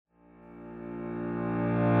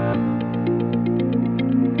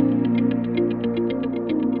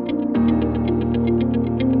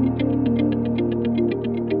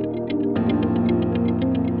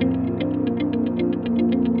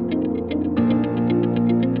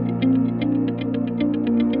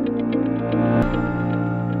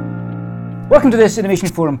Welcome to this Innovation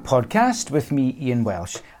Forum podcast with me, Ian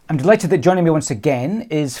Welsh. I'm delighted that joining me once again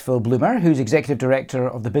is Phil Bloomer, who's Executive Director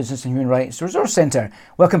of the Business and Human Rights Resource Centre.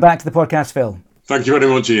 Welcome back to the podcast, Phil. Thank you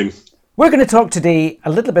very much, Ian. We're going to talk today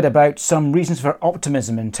a little bit about some reasons for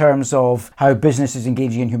optimism in terms of how business is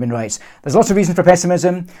engaging in human rights. There's lots of reasons for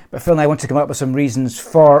pessimism, but Phil and I want to come up with some reasons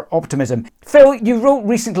for optimism. Phil, you wrote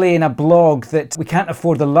recently in a blog that we can't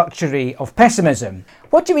afford the luxury of pessimism.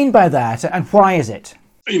 What do you mean by that, and why is it?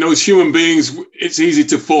 You know, as human beings, it's easy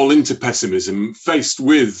to fall into pessimism, faced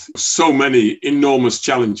with so many enormous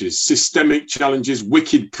challenges, systemic challenges,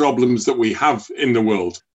 wicked problems that we have in the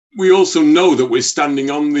world. We also know that we're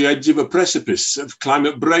standing on the edge of a precipice of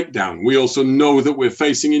climate breakdown. We also know that we're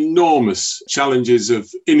facing enormous challenges of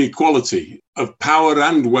inequality, of power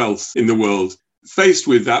and wealth in the world. Faced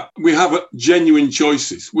with that, we have genuine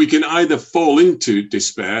choices. We can either fall into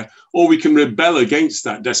despair or we can rebel against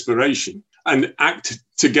that desperation and act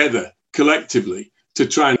together collectively to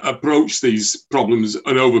try and approach these problems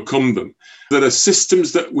and overcome them. There are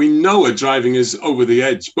systems that we know are driving us over the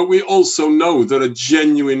edge, but we also know there are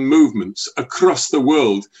genuine movements across the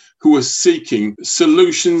world who are seeking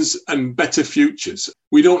solutions and better futures.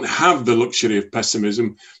 We don't have the luxury of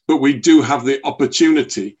pessimism, but we do have the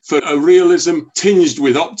opportunity for a realism tinged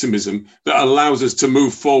with optimism that allows us to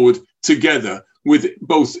move forward together with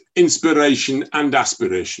both inspiration and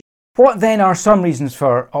aspiration. What then are some reasons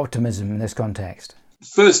for optimism in this context?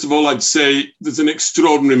 First of all, I'd say there's an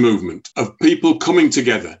extraordinary movement of people coming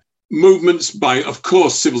together. Movements by, of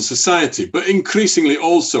course, civil society, but increasingly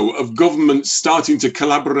also of governments starting to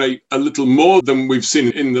collaborate a little more than we've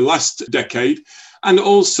seen in the last decade. And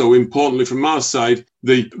also, importantly from our side,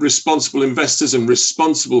 the responsible investors and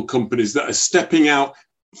responsible companies that are stepping out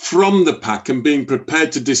from the pack and being prepared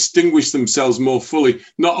to distinguish themselves more fully,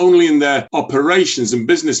 not only in their operations and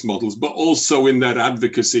business models, but also in their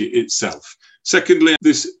advocacy itself. Secondly,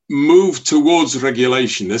 this move towards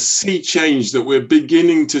regulation, a sea change that we're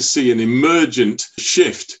beginning to see, an emergent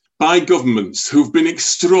shift by governments who've been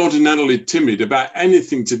extraordinarily timid about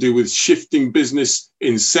anything to do with shifting business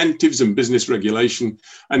incentives and business regulation,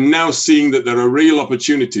 and now seeing that there are real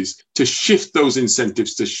opportunities to shift those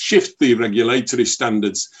incentives, to shift the regulatory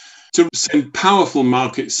standards, to send powerful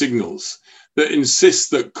market signals that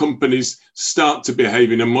insist that companies start to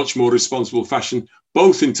behave in a much more responsible fashion,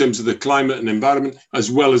 both in terms of the climate and environment,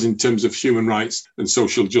 as well as in terms of human rights and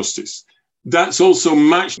social justice. That's also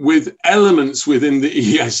matched with elements within the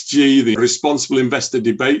ESG, the responsible investor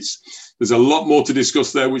debates. There's a lot more to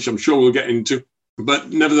discuss there, which I'm sure we'll get into. But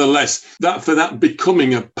nevertheless, that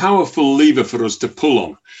becoming a powerful lever for us to pull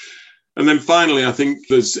on. And then finally, I think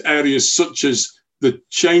there's areas such as the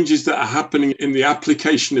changes that are happening in the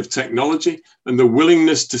application of technology and the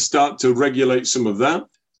willingness to start to regulate some of that.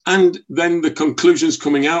 And then the conclusions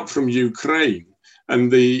coming out from Ukraine and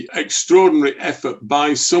the extraordinary effort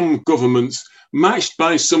by some governments, matched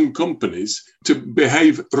by some companies, to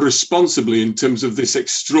behave responsibly in terms of this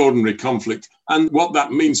extraordinary conflict and what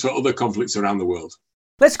that means for other conflicts around the world.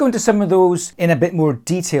 Let's go into some of those in a bit more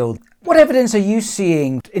detail. What evidence are you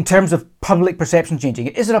seeing in terms of public perception changing?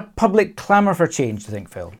 Is there a public clamour for change, do you think,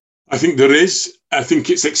 Phil? I think there is. I think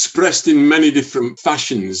it's expressed in many different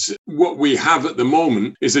fashions. What we have at the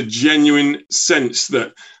moment is a genuine sense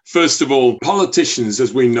that, first of all, politicians,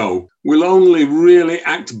 as we know, will only really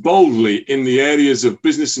act boldly in the areas of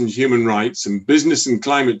business and human rights and business and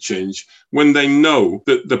climate change when they know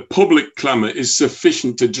that the public clamour is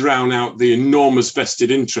sufficient to drown out the enormous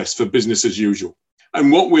vested interest for business as usual. And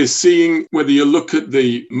what we're seeing, whether you look at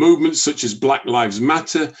the movements such as Black Lives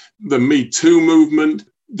Matter, the Me Too movement,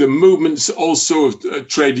 the movements also of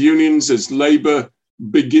trade unions as Labour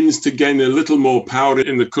begins to gain a little more power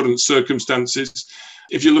in the current circumstances.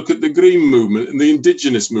 If you look at the Green movement and the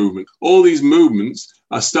Indigenous movement, all these movements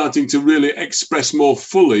are starting to really express more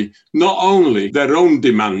fully not only their own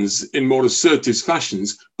demands in more assertive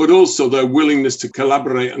fashions, but also their willingness to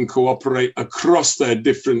collaborate and cooperate across their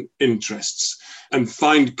different interests and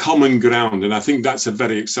find common ground. And I think that's a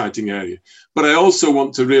very exciting area. But I also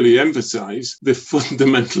want to really emphasize the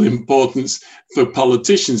fundamental importance for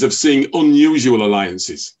politicians of seeing unusual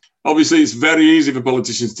alliances. Obviously, it's very easy for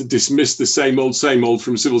politicians to dismiss the same old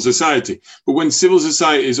from civil society. But when civil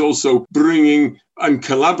society is also bringing and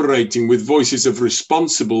collaborating with voices of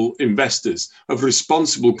responsible investors, of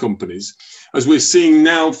responsible companies, as we're seeing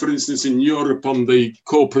now, for instance, in Europe on the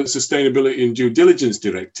Corporate Sustainability and Due Diligence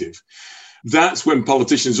Directive, that's when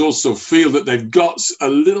politicians also feel that they've got a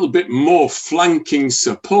little bit more flanking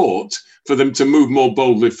support for them to move more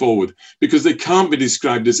boldly forward, because they can't be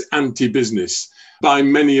described as anti-business by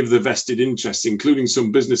many of the vested interests, including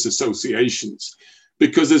some business associations.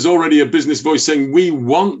 because there's already a business voice saying we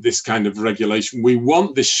want this kind of regulation. We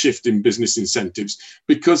want this shift in business incentives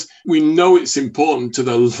because we know it's important to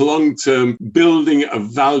the long-term building of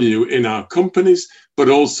value in our companies, but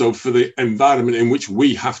also for the environment in which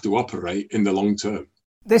we have to operate in the long term.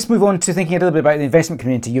 Let's move on to thinking a little bit about the investment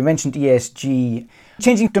community. You mentioned ESG.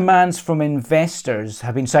 Changing demands from investors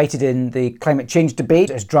have been cited in the climate change debate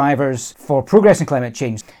as drivers for progress in climate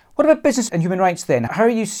change. What about business and human rights then? How are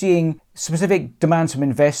you seeing specific demands from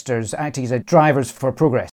investors acting as drivers for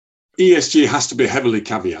progress? ESG has to be heavily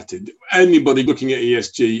caveated. Anybody looking at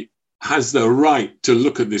ESG has the right to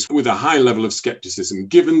look at this with a high level of skepticism,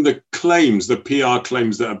 given the claims, the PR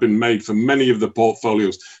claims that have been made for many of the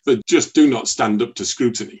portfolios that just do not stand up to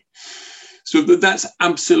scrutiny. So that's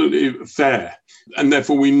absolutely fair. And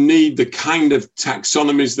therefore, we need the kind of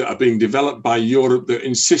taxonomies that are being developed by Europe that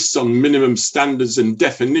insists on minimum standards and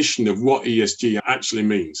definition of what ESG actually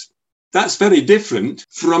means. That's very different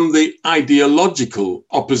from the ideological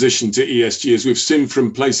opposition to ESG, as we've seen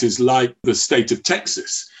from places like the state of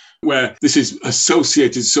Texas, where this is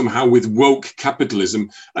associated somehow with woke capitalism,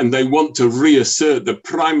 and they want to reassert the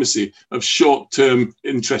primacy of short-term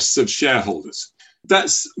interests of shareholders.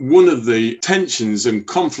 That's one of the tensions and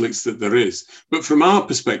conflicts that there is. But from our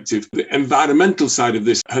perspective, the environmental side of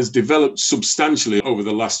this has developed substantially over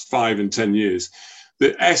the last 5 and 10 years.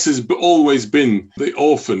 The S has always been the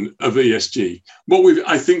orphan of ESG. What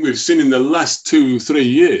I think we've seen in the last 2-3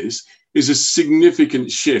 years is a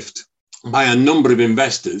significant shift by a number of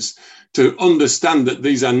investors to understand that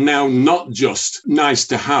these are now not just nice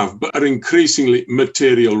to have, but are increasingly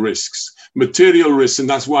material risks. Material risks, and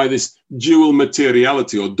that's why this dual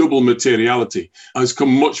materiality or double materiality has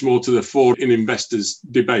come much more to the fore in investors'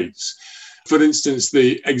 debates. For instance,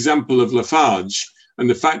 the example of Lafarge and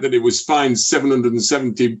the fact that it was fined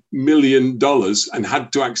 $770 million and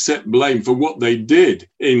had to accept blame for what they did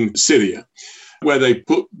in Syria, where they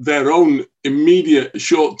put their own immediate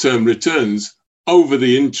short-term returns over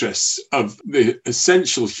the interests of the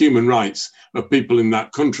essential human rights of people in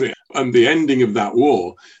that country and the ending of that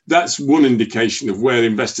war. That's one indication of where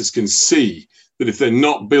investors can see that if they're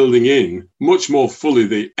not building in much more fully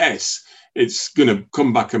the S, it's going to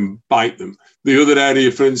come back and bite them. The other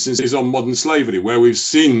area, for instance, is on modern slavery, where we've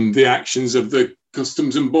seen the actions of the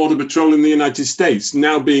Customs and Border Patrol in the United States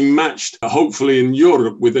now being matched, hopefully in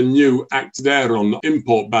Europe, with a new act there on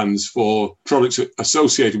import bans for products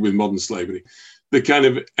associated with modern slavery. The kind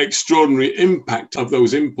of extraordinary impact of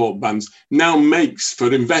those import bans now makes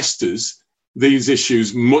for investors these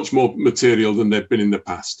issues much more material than they've been in the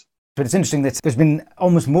past. But it's interesting that there's been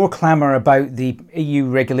almost more clamour about the EU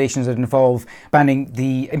regulations that involve banning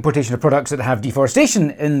the importation of products that have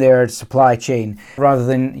deforestation in their supply chain rather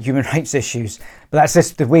than human rights issues. But that's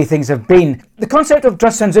just the way things have been. The concept of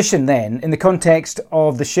just transition then, in the context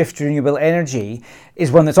of the shift to renewable energy,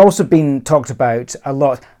 is one that's also been talked about a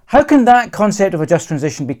lot. How can that concept of a just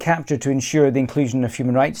transition be captured to ensure the inclusion of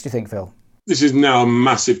human rights, do you think, Phil? This is now a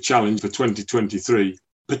massive challenge for 2023.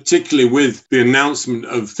 Particularly with the announcement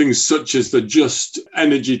of things such as the Just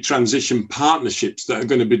Energy Transition Partnerships that are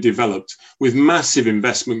going to be developed, with massive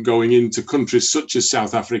investment going into countries such as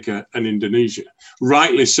South Africa and Indonesia.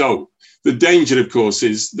 Rightly so. The danger, of course,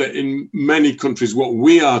 is that in many countries, what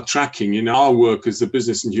we are tracking in our work as the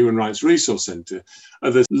Business and Human Rights Resource Centre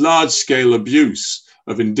are the large-scale abuse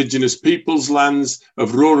of indigenous peoples' lands,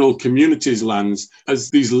 of rural communities' lands, as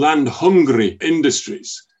these land-hungry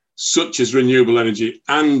industries such as renewable energy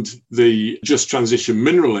and the just transition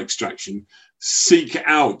mineral extraction, seek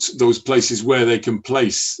out those places where they can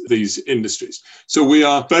place these industries. So we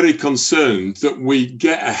are very concerned that we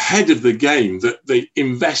get ahead of the game, that the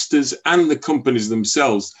investors and the companies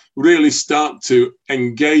themselves really start to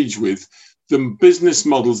engage with the business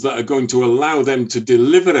models that are going to allow them to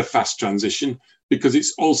deliver a fast transition, because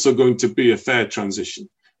it's also going to be a fair transition.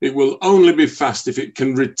 It will only be fast if it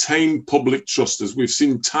can retain public trust, as we've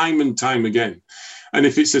seen time and time again. And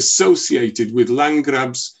if it's associated with land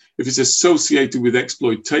grabs, if it's associated with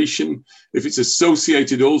exploitation, if it's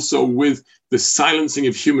associated also with the silencing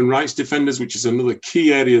of human rights defenders, which is another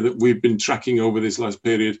key area that we've been tracking over this last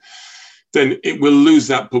period, then it will lose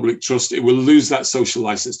that public trust. It will lose that social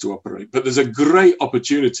license to operate. But there's a great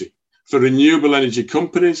opportunity for renewable energy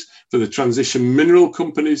companies, for the transition mineral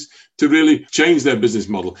companies to really change their business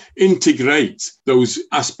model, integrate those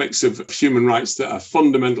aspects of human rights that are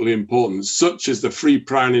fundamentally important, such as the free,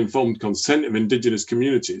 prior and informed consent of indigenous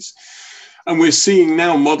communities. And we're seeing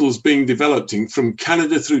now models being developed from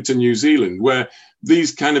Canada through to New Zealand, where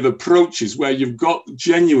these kind of approaches, where you've got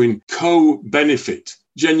genuine co-benefit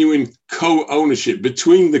genuine co-ownership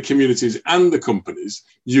between the communities and the companies,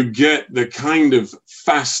 you get the kind of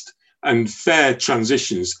fast and fair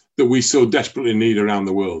transitions that we so desperately need around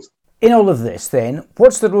the world. In all of this, then,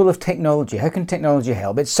 what's the role of technology? How can technology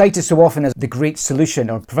help? It's cited so often as the great solution,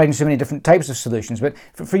 or providing so many different types of solutions. But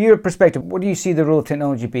for your perspective, what do you see the role of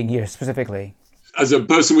technology being here specifically? As a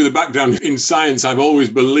person with a background in science, I've always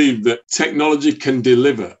believed that technology can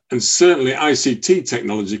deliver, and certainly ICT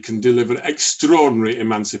technology can deliver extraordinary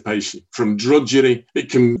emancipation from drudgery. It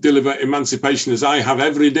can deliver emancipation as I have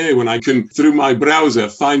every day when I can, through my browser,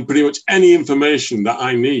 find pretty much any information that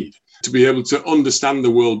I need to be able to understand the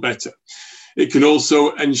world better. It can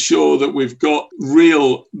also ensure that we've got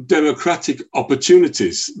real democratic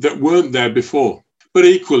opportunities that weren't there before. But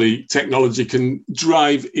equally, technology can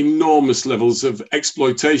drive enormous levels of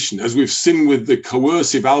exploitation, as we've seen with the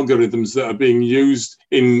coercive algorithms that are being used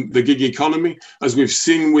in the gig economy, as we've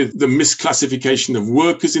seen with the misclassification of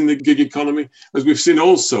workers in the gig economy, as we've seen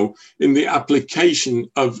also in the application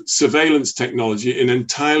of surveillance technology in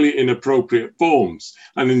entirely inappropriate forms,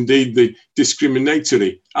 and indeed the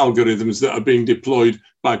discriminatory algorithms that are being deployed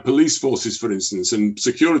by police forces, for instance, and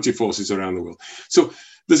security forces around the world. So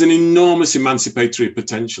there's an enormous emancipatory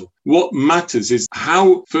potential. What matters is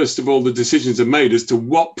how, first of all, the decisions are made as to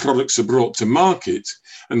what products are brought to market.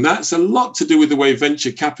 And that's a lot to do with the way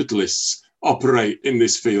venture capitalists operate in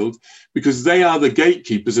this field, because they are the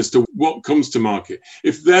gatekeepers as to what comes to market.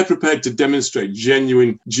 If they're prepared to demonstrate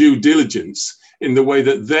genuine due diligence in the way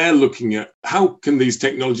that they're looking at how can these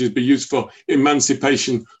technologies be used for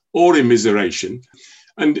emancipation or immiseration,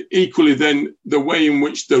 and equally then the way in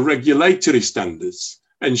which the regulatory standards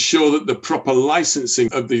ensure that the proper licensing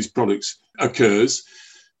of these products occurs,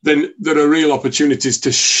 then there are real opportunities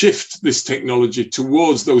to shift this technology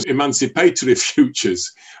towards those emancipatory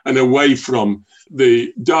futures and away from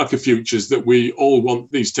the darker futures that we all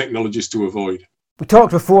want these technologies to avoid. We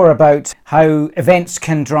talked before about how events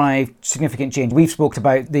can drive significant change. We've spoken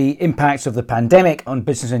about the impacts of the pandemic on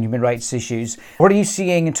business and human rights issues. What are you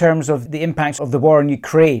seeing in terms of the impacts of the war in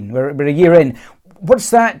Ukraine? We're a year in.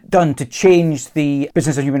 What's that done to change the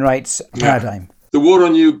business and human rights paradigm? The war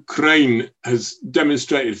on Ukraine has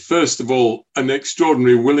demonstrated, first of all, an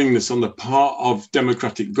extraordinary willingness on the part of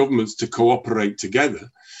democratic governments to cooperate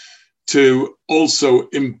together, to also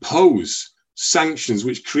impose sanctions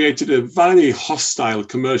which created a very hostile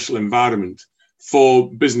commercial environment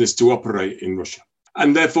for business to operate in Russia.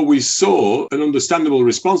 And therefore, we saw an understandable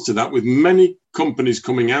response to that with many companies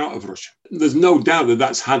coming out of Russia. There's no doubt that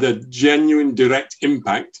that's had a genuine direct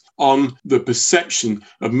impact on the perception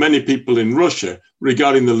of many people in Russia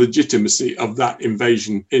regarding the legitimacy of that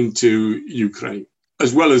invasion into Ukraine,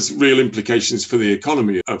 as well as real implications for the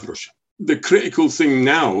economy of Russia. The critical thing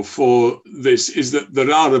now for this is that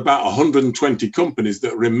there are about 120 companies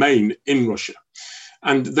that remain in Russia.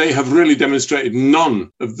 And they have really demonstrated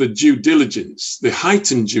none of the due diligence, the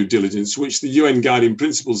heightened due diligence, which the UN Guiding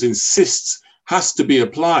Principles insists has to be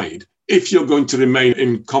applied if you're going to remain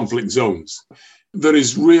in conflict zones. There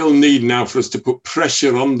is real need now for us to put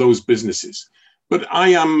pressure on those businesses. But I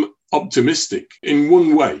am optimistic in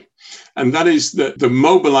one way, and that is that the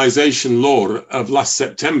mobilization law of last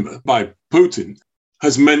September by Putin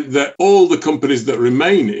has meant that all the companies that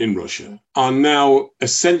remain in Russia are now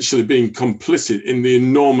essentially being complicit in the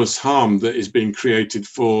enormous harm that is being created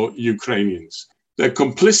for Ukrainians. They're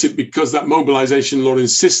complicit because that mobilization law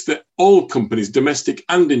insists that all companies, domestic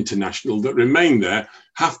and international, that remain there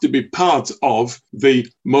have to be part of the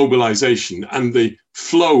mobilization and the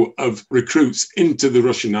flow of recruits into the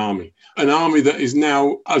Russian army, an army that is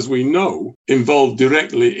now, as we know, involved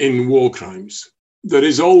directly in war crimes. There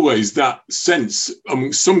is always that sense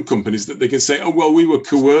among some companies that they can say, oh, well, we were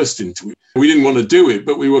coerced into it. We didn't want to do it,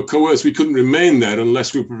 but we were coerced. We couldn't remain there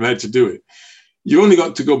unless we were prepared to do it. You only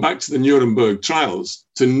got to go back to the Nuremberg trials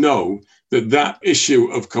to know that that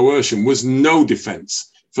issue of coercion was no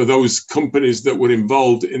defense for those companies that were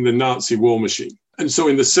involved in the Nazi war machine. And so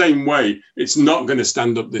in the same way, it's not going to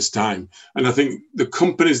stand up this time. And I think the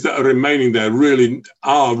companies that are remaining there really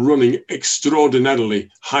are running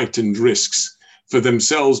extraordinarily heightened risks for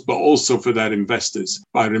themselves, but also for their investors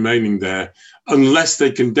by remaining there, unless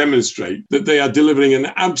they can demonstrate that they are delivering an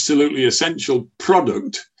absolutely essential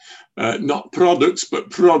product, not products, but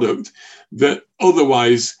product that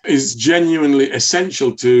otherwise is genuinely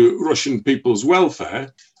essential to Russian people's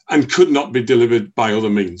welfare and could not be delivered by other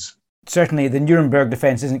means. Certainly the Nuremberg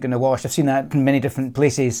defence isn't going to wash. I've seen that in many different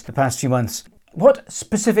places the past few months. What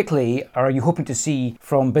specifically are you hoping to see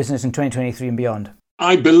from business in 2023 and beyond?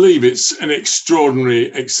 I believe it's an extraordinary,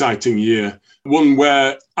 exciting year, one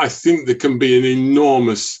where I think there can be an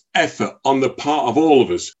enormous effort on the part of all of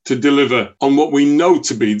us to deliver on what we know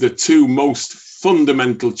to be the two most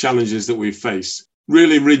fundamental challenges that we face.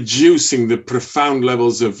 Really reducing the profound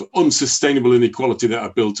levels of unsustainable inequality that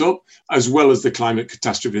are built up, as well as the climate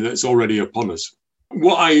catastrophe that's already upon us.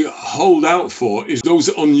 What I hold out for is those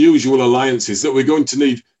unusual alliances that we're going to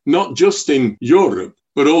need, not just in Europe,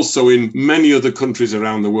 but also in many other countries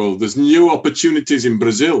around the world. There's new opportunities in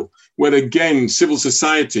Brazil, where again, civil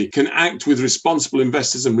society can act with responsible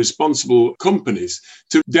investors and responsible companies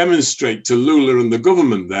to demonstrate to Lula and the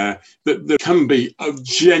government there that there can be a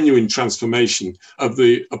genuine transformation of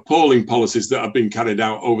the appalling policies that have been carried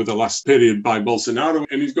out over the last period by Bolsonaro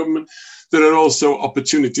and his government. There are also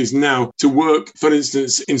opportunities now to work, for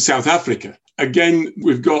instance, in South Africa. Again,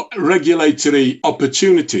 we've got regulatory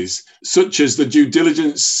opportunities, such as the due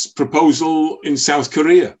diligence proposal in South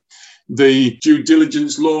Korea, the due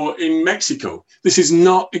diligence law in Mexico. This is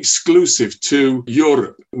not exclusive to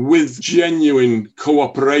Europe. With genuine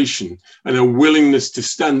cooperation and a willingness to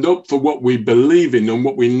stand up for what we believe in and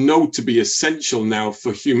what we know to be essential now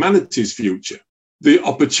for humanity's future, the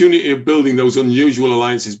opportunity of building those unusual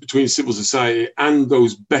alliances between civil society and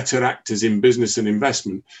those better actors in business and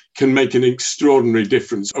investment can make an extraordinary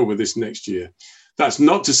difference over this next year. That's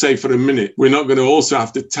not to say for a minute we're not going to also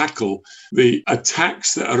have to tackle the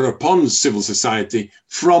attacks that are upon civil society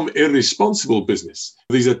from irresponsible business.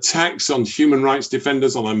 These attacks on human rights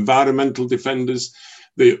defenders, on environmental defenders,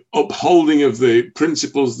 the upholding of the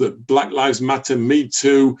principles that Black Lives Matter, Me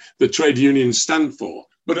Too, the trade unions stand for.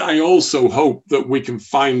 But I also hope that we can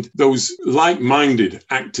find those like-minded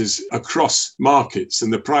actors across markets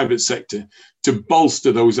and the private sector to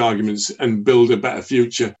bolster those arguments and build a better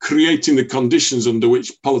future, creating the conditions under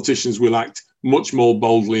which politicians will act much more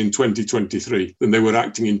boldly in 2023 than they were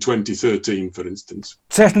acting in 2013, for instance.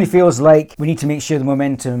 Certainly feels like we need to make sure the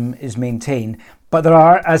momentum is maintained. But there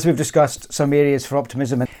are, as we've discussed, some areas for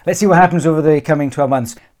optimism. Let's see what happens over the coming 12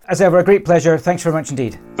 months. As ever, a great pleasure. Thanks very much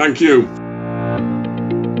indeed. Thank you.